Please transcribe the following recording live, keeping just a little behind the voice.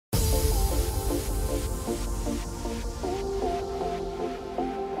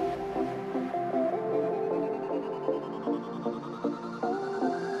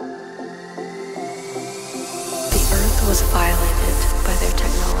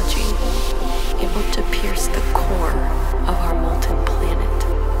able to pierce the core of our molten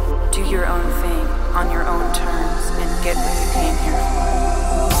planet. Do your own thing on your own terms and get what you came here for.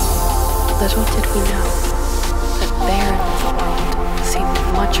 Little did we know that barren of the world seemed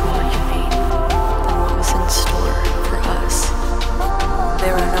much more humane than what was in store for us.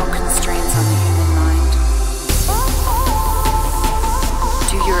 There are no constraints on the human mind.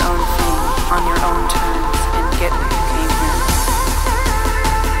 Do your own thing on your own terms and get what you came here for.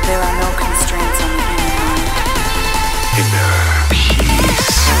 There are no constraints on the human mind. Inner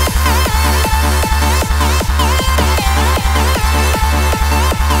peace.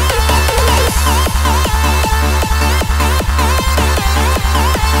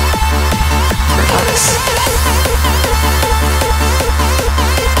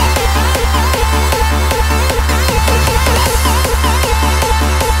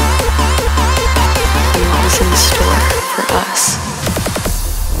 In store for us.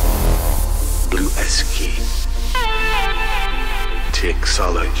 Bluesky.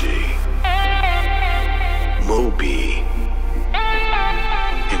 Tixology. MöBï.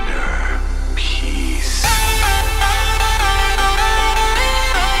 Inner peace.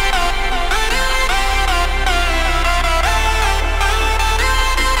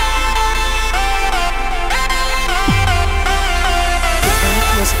 The earth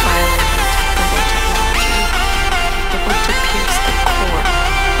was violated by technology, able to pierce the core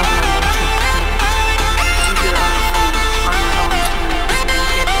of our molten planet. Do your own thing on your own terms and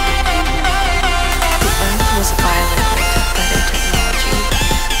get what you came here for. The earth was violated by their technology,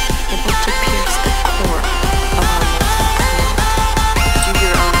 able to pierce the core of our molten planet. Do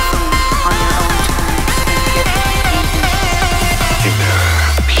your own thing on your own terms and get what you came here for. Inner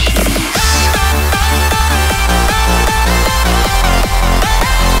peace.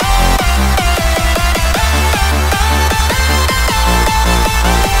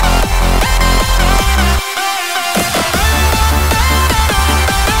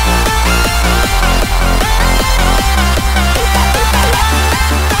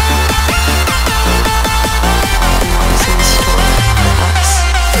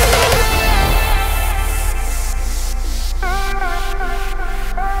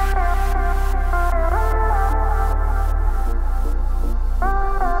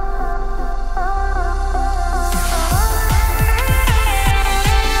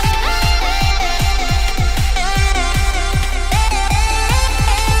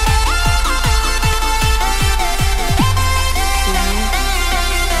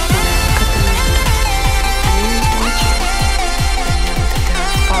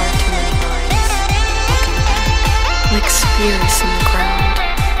 Spears in the ground,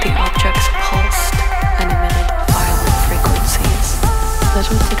 the objects pulsed and emitted violent frequencies.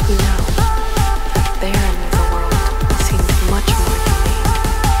 Little did we know